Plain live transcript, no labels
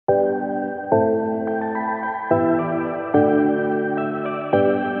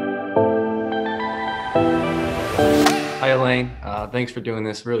Elaine. Thanks for doing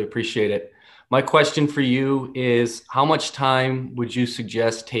this. Really appreciate it. My question for you is, how much time would you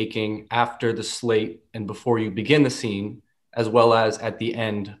suggest taking after the slate and before you begin the scene, as well as at the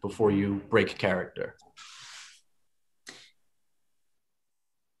end before you break character?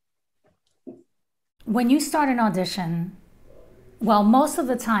 When you start an audition, well, most of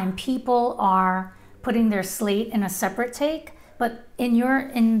the time people are putting their slate in a separate take, but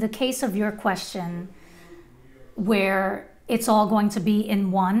in the case of your question, where it's all going to be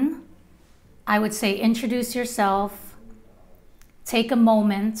in one, I would say introduce yourself, take a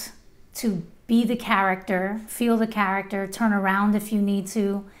moment to be the character, feel the character, turn around if you need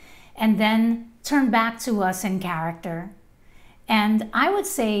to, and then turn back to us in character. And I would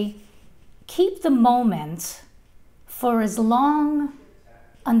say keep the moment for as long,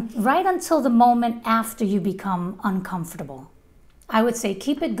 right until the moment after you become uncomfortable. I would say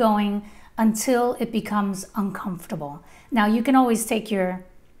keep it going until it becomes uncomfortable. Now you can always take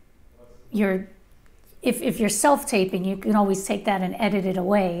if you're self-taping, you can always take that and edit it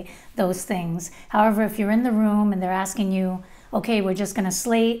away, those things. However, if you're in the room and they're asking you, okay, we're just gonna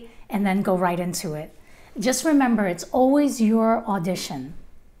slate and then go right into it. Just remember, it's always your audition.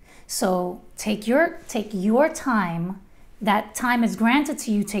 So take your time. That time is granted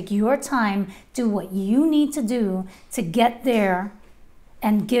to you. Take your time, do what you need to do to get there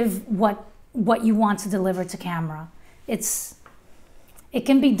and give what you want to deliver to camera. It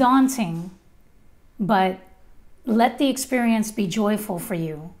can be daunting, but let the experience be joyful for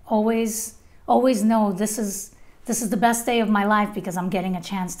you. Always know this is the best day of my life because I'm getting a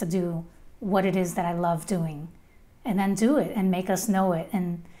chance to do what it is that I love doing. And then do it and make us know it.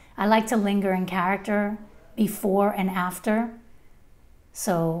 And I like to linger in character before and after.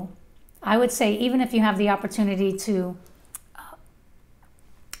 So I would say even if you have the opportunity to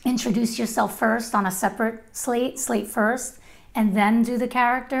introduce yourself first on a separate slate first, and then do the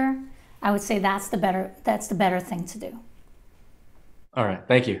character, I would say that's the better thing to do. All right,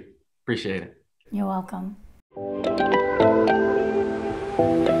 thank you. Appreciate it. You're welcome.